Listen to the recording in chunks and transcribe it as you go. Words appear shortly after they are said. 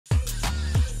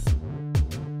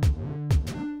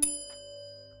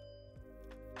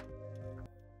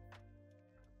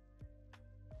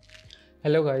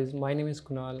Hello guys, my name is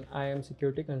Kunal. I am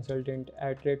security consultant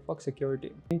at Redfox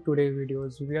Security. In today's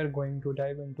videos, we are going to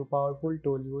dive into powerful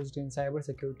tool used in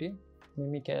cybersecurity,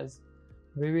 Mimikatz.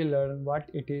 We will learn what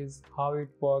it is, how it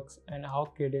works, and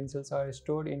how credentials are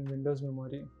stored in Windows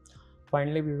memory.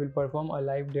 Finally, we will perform a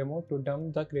live demo to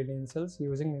dump the credentials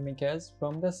using Mimikatz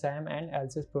from the SAM and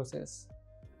LSASS process.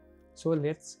 So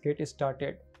let's get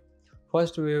started.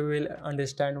 First, we will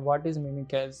understand what is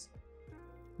Mimikatz.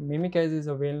 Mimikatz is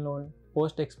a well-known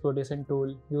post-exploitation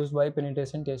tool used by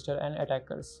penetration testers and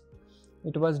attackers.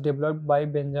 It was developed by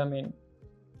Benjamin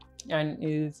and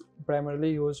is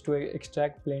primarily used to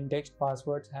extract plaintext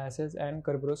passwords, hashes, and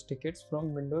Kerberos tickets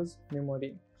from Windows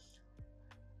memory.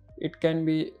 It can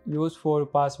be used for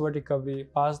password recovery,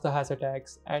 pass-the-hash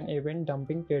attacks, and even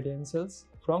dumping credentials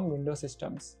from Windows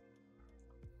systems.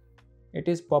 It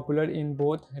is popular in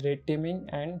both red teaming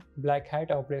and black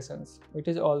hat operations. It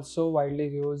is also widely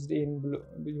used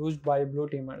by blue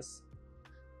teamers.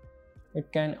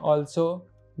 It can also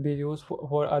be used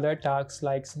for other tasks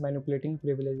like manipulating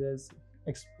privileges,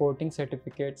 exporting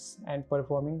certificates, and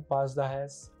performing pass the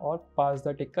hash or pass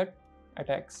the ticket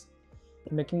attacks,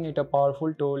 making it a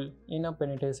powerful tool in a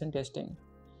penetration testing.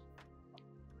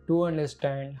 To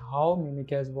understand how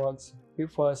Mimikatz works, we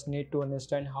first need to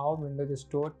understand how Windows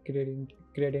stores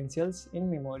credentials in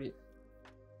memory.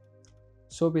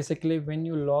 So basically, when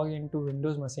you log into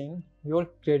Windows machine, your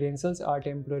credentials are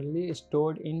temporarily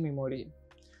stored in memory.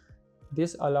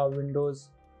 This allows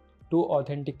Windows to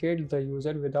authenticate the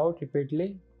user without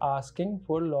repeatedly asking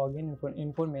for login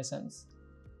informations.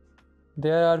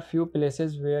 There are few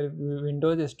places where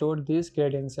Windows stores these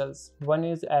credentials. One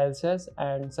is LSASS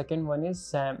and second one is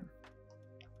SAM.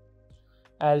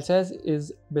 LSASS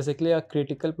is basically a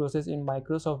critical process in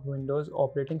Microsoft Windows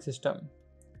operating system,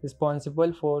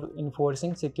 responsible for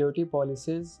enforcing security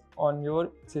policies on your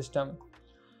system.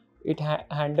 It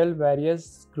handles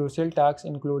various crucial tasks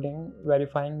including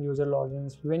verifying user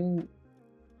logins.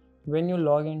 When you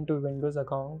log into Windows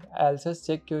account, LSASS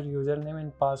check your username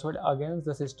and password against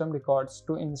the system records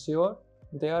to ensure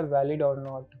they are valid or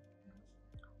not.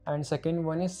 And second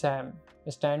one is SAM,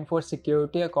 stand for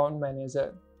Security Account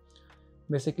Manager.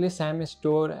 Basically, SAM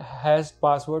store has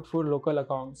password for local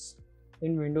accounts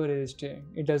in Windows registry.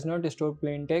 It does not store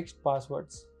plain text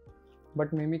passwords,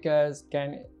 but Mimikatz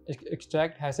can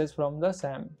extract hashes from the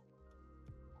SAM.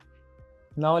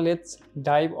 Now let's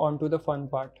dive onto the fun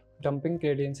part, dumping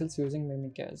credentials using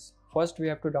Mimikatz. First, we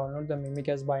have to download the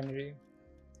Mimikatz binary.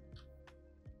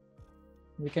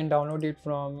 We can download it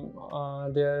from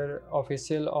their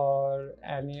official or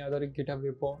any other GitHub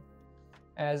repo.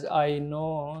 As I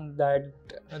know that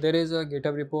there is a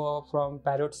GitHub repo from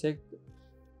Parrotsec,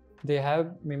 they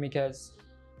have Mimikatz.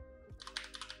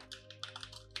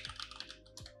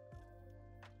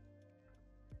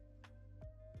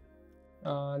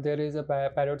 There is a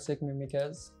Parrotsec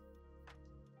Mimikatz.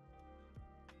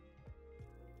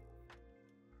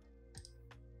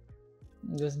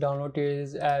 Just download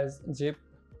it as zip.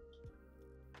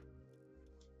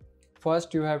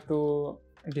 First, you have to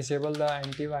disable the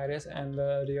antivirus and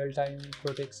the real-time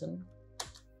protection.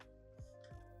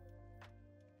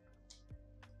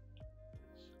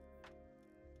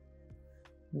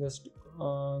 Just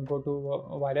go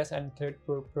to virus and threat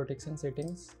protection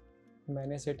settings,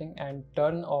 manage setting, and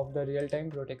turn off the real-time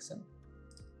protection.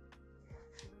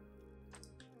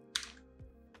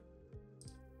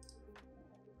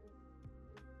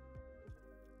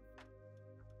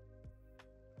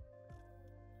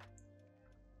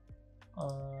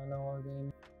 Now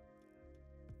again,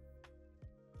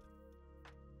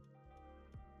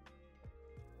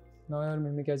 now your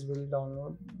Mimikatz will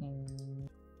download.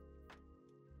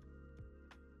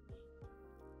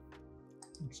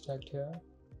 Extract here.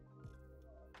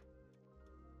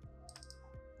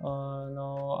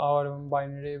 Now our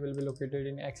binary will be located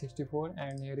in x64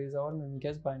 and here is our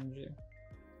Mimikatz binary.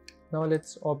 Now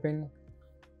let's open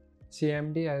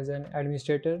CMD as an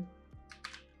administrator.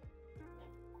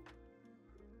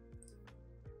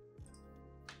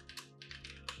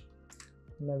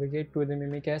 Navigate to the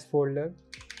Mimikatz folder.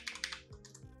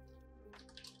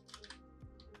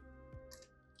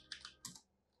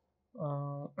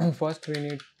 First, we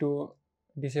need to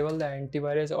disable the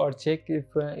antivirus or check if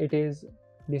it is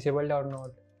disabled or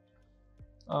not.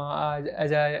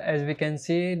 As we can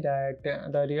see that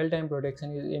the real-time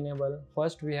protection is enabled.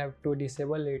 First, we have to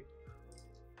disable it.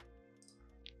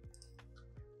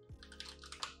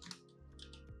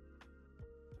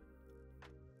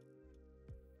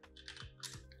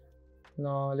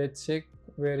 Now let's check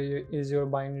where is your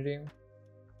binary.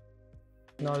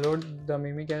 Now load the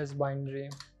Mimikatz binary.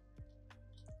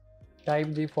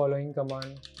 Type the following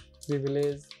command: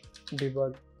 privilege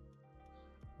debug.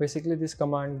 Basically, this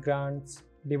command grants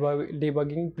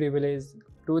debugging privilege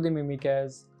to the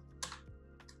Mimikatz.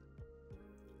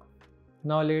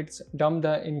 Now let's dump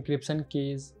the encryption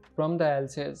keys from the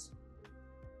LSASS.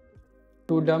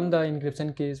 To dump the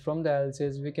encryption keys from the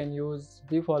LSASS, we can use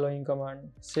the following command: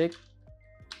 sec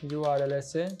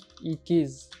urlsa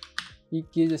ekeys.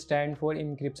 Ekeys stand for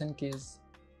encryption keys.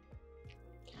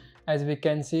 As we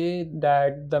can see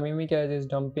that the Mimikatz is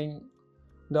dumping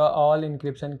the all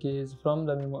encryption keys from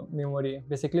the memory,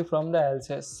 basically from the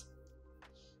LSASS.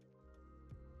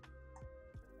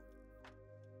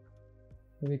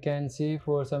 We can see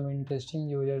for some interesting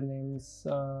usernames,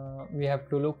 we have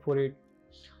to look for it.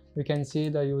 We can see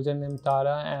the username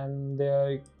Tara and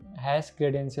their hash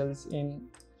credentials in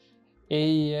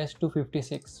AES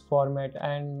 256 format,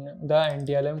 and the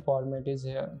NTLM format is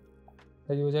here.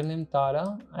 The username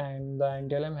Tara and the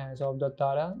NTLM hash of the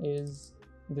Tara is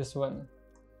this one.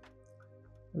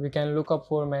 We can look up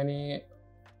for many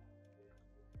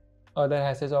other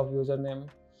hashes of username.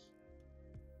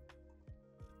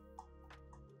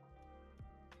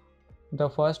 The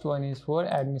first one is for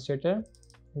administrator,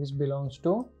 which belongs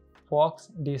to Fox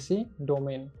DC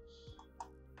domain.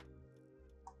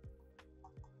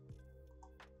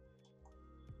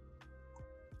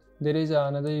 There is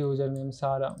another username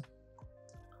Sarah.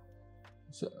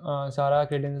 Sarah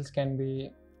credentials can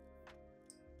be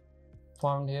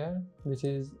found here, which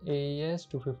is AES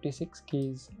 256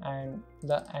 keys and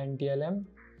the NTLM.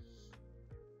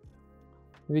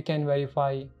 We can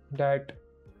verify that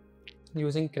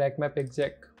using crackmap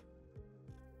exec.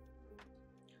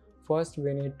 First,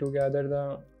 we need to gather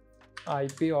the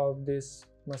IP of this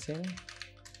machine.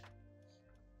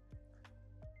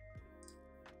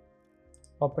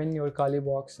 Open your Kali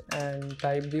box and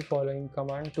type the following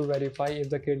command to verify if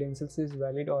the credentials is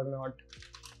valid or not.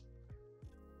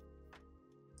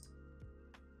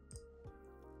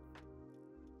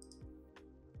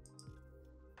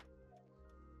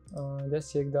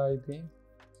 Just check the IP,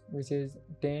 which is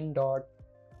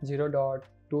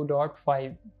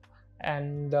 10.0.2.5,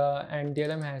 and the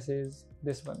NTLM hash is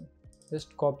this one.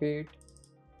 Just copy it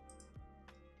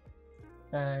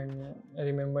and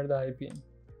remember the IP.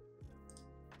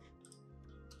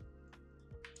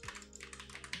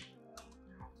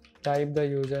 Type the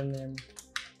username,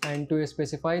 and to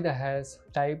specify the hash,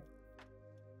 type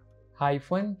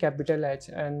 -H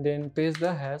and then paste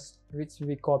the hash which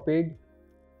we copied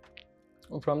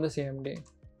from the CMD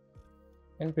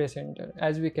and press enter.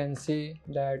 As we can see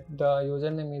that the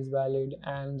username is valid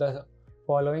and the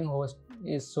following host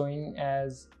is showing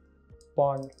as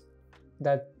pond.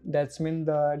 That's mean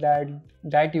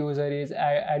that user is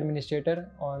administrator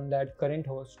on that current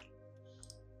host.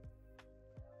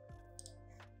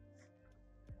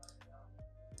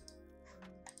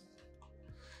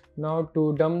 Now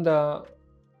to dump the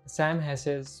SAM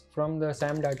hashes from the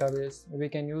SAM database, we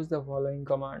can use the following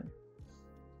command: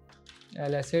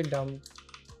 LSA dump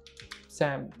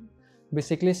SAM.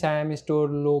 Basically, SAM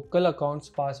stores local accounts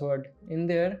password in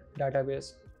their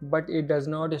database, but it does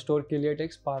not store clear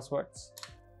text passwords.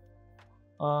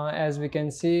 As we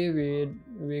can see,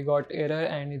 we got error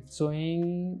and it's showing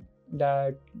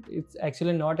that it's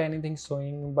actually not anything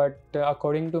showing, but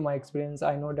according to my experience,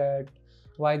 I know that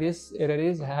why this error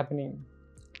is happening.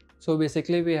 So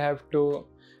basically, we have to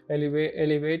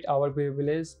elevate our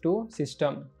privilege to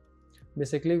system.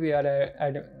 Basically, we are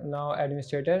now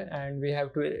administrator and we have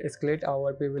to escalate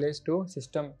our privilege to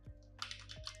system.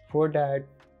 For that,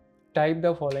 type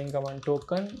the following command: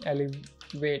 token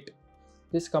elevate.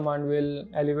 This command will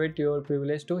elevate your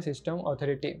privilege to system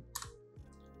authority.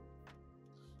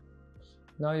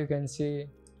 Now you can see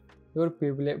your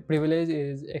privilege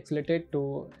is escalated to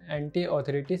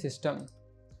anti-authority system.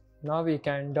 Now we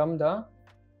can dump the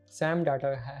SAM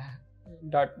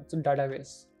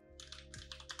database.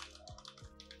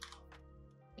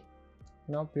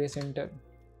 Now press enter.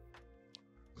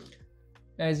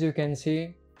 As you can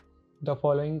see, the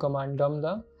following command dump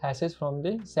the hashes from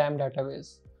the SAM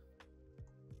database.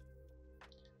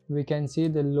 We can see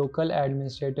the local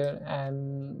administrator,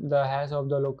 and the hash of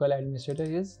the local administrator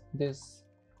is this.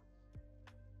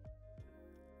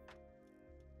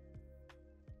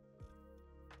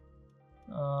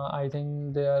 I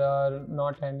think there are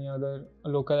not any other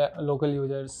local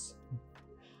users.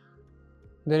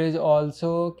 There is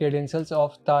also credentials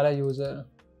of Tara user.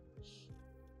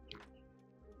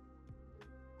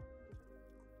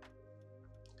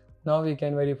 Now we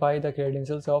can verify the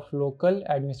credentials of local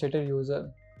administrator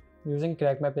user using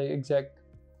crackmap exec.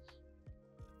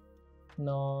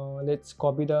 Now let's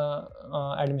copy the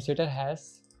administrator hash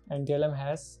and NTLM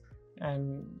hash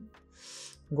and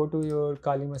go to your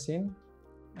Kali machine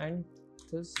and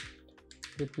just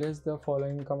replace the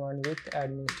following command with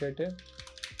administrator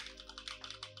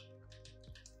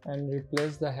and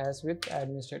replace the hash with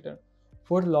administrator.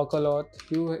 For local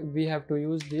auth, we have to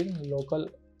use the local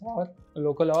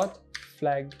auth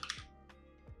flag.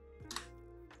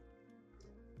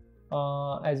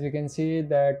 As we can see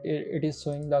that it is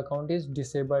showing the account is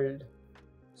disabled,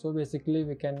 so basically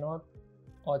we cannot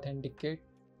authenticate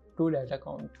to that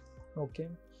account. Okay,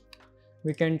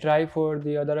 we can try for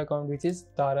the other account, which is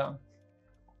Tara.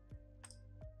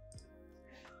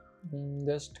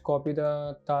 Just copy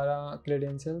the Tara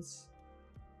credentials.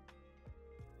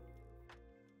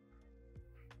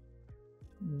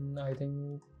 I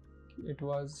think it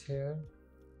was here.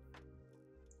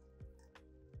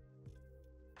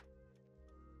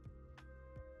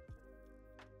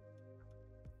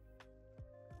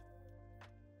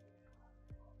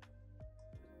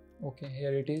 Okay,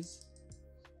 here it is.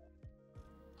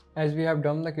 As we have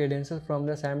dumped the credentials from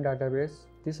the SAM database,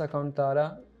 this account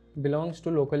Tara belongs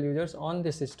to local users on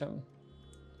this system.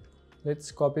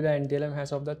 Let's copy the NTLM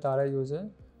hash of the Tara user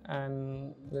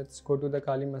and let's go to the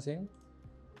Kali machine.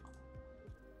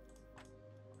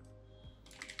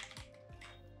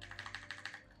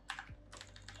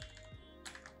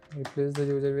 Replace the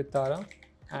user with Tara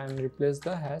and replace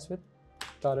the hash with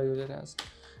Tara user hash,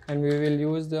 and we will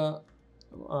use the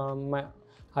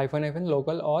 --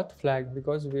 local auth flag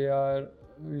because we are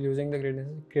using the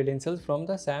credentials from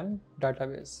the SAM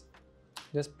database.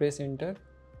 Just press enter,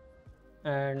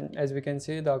 and as we can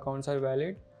see the accounts are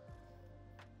valid.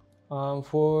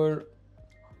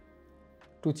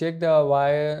 To check the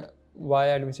why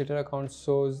administrator account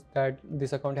shows that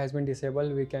this account has been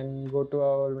disabled, we can go to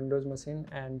our Windows machine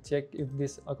and check if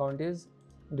this account is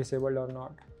disabled or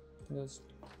not. Just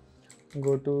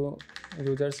go to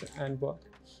users and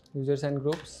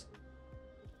groups,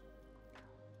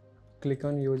 click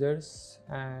on users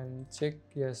and check.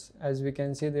 Yes, as we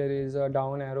can see there is a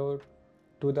down arrow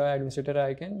to the administrator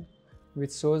icon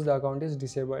which shows the account is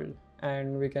disabled,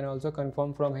 and we can also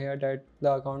confirm from here that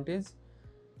the account is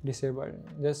disabled.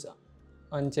 Just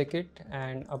uncheck it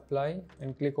and apply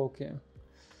and click OK.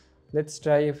 Let's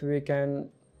try if we can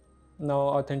now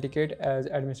authenticate as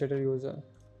administrator user.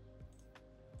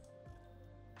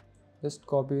 Just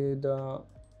copy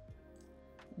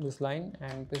this line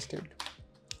and paste it.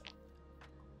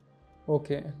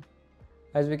 Okay,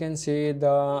 as we can see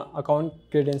the account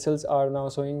credentials are now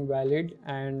showing valid,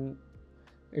 and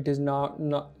it is not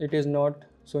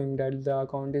showing that the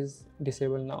account is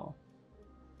disabled now.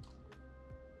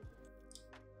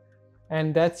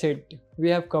 And that's it. We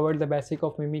have covered the basic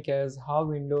of Mimikatz, how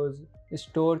Windows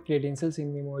store credentials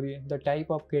in memory, the type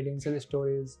of credential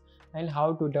storage, and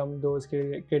how to dump those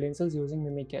credentials using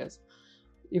Mimikatz.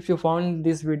 If you found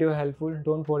this video helpful,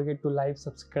 don't forget to like,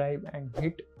 subscribe, and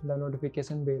hit the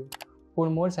notification bell for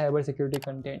more cybersecurity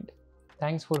content.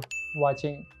 Thanks for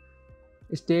watching.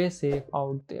 Stay safe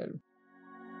out there.